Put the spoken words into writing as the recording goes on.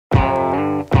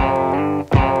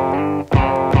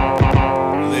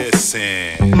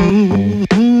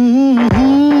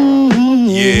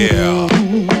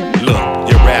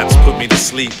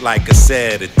sleep like a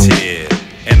sedative,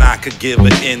 and I could give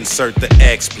an insert the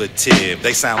expletive.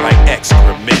 They sound like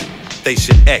excrement. They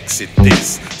should exit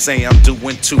this. Say I'm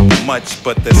doing too much,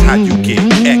 but that's how you get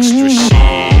extra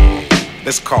shit.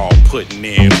 That's called putting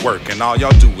in work, and all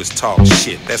y'all do is talk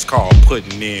shit. That's called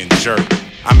putting in jerk.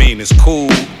 I mean, it's cool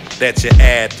that you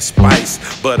add the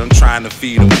spice, but I'm trying to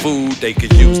feed them food they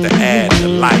could use to add the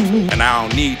life. And I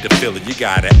don't need the filler, you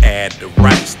gotta add the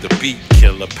rice. The beat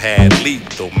killer, pad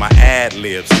lethal, my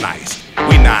ad-lib's nice.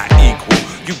 We not equal,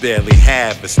 you barely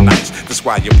have as nice. That's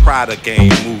why your product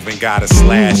ain't moving, gotta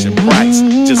slash in price.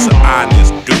 Just an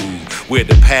honest dude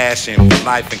with a passion for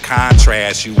life. In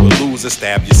contrast, you will lose or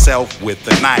stab yourself with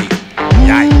a knife.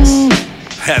 Yikes.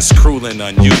 That's cruel and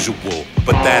unusual,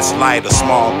 but that's light, a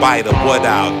small bite of what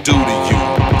I'll do to you.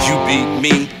 You beat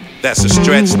me, that's a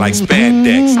stretch like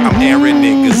spandex. I'm airing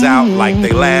niggas out like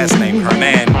they last name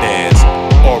Hernandez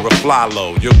or a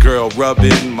Flalo. Your girl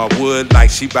rubbing my wood like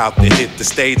she bout to hit the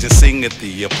stage and sing at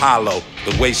the Apollo.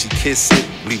 The way she kiss it,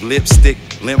 leave lipstick,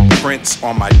 limp prints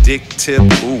on my dick tip.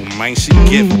 Ooh, man, she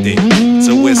gifted.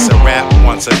 So it's a rap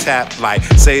once a tap like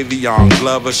Savion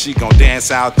Glover. She gon'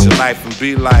 dance out your life and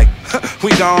be like,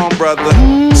 we gone, brother.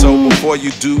 So before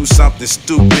you do something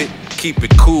stupid, keep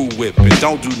it cool with it.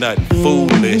 Don't do nothing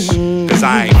foolish, cause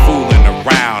I ain't fooling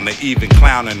around or even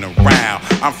clowning around.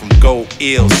 I'm from Go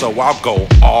Ill, so I'll go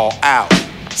all out.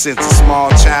 Since a small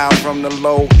child from the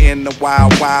low in the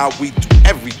wild, we do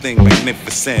everything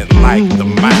magnificent like the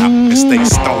mile, and stay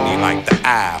stony like the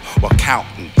owl, while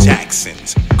counting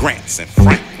Jacksons, Grants, and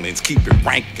Franklins. Keep it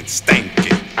rankin',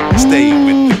 stankin'. Stay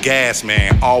with the gas,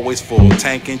 man, always full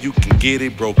tanking. You can get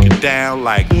it broken down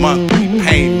like monthly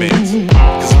payments,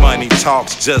 cause money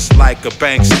talks just like a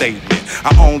bank statement.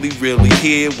 I only really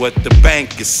hear what the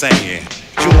bank is saying.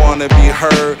 You wanna be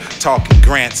heard talking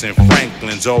Grants and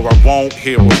Franklins, or I won't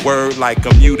hear a word like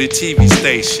a muted TV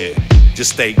station.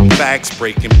 Just stating facts,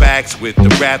 breaking backs with the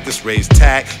rap that's raised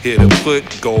tack. Here to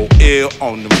put Go Ill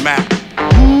on the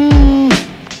map.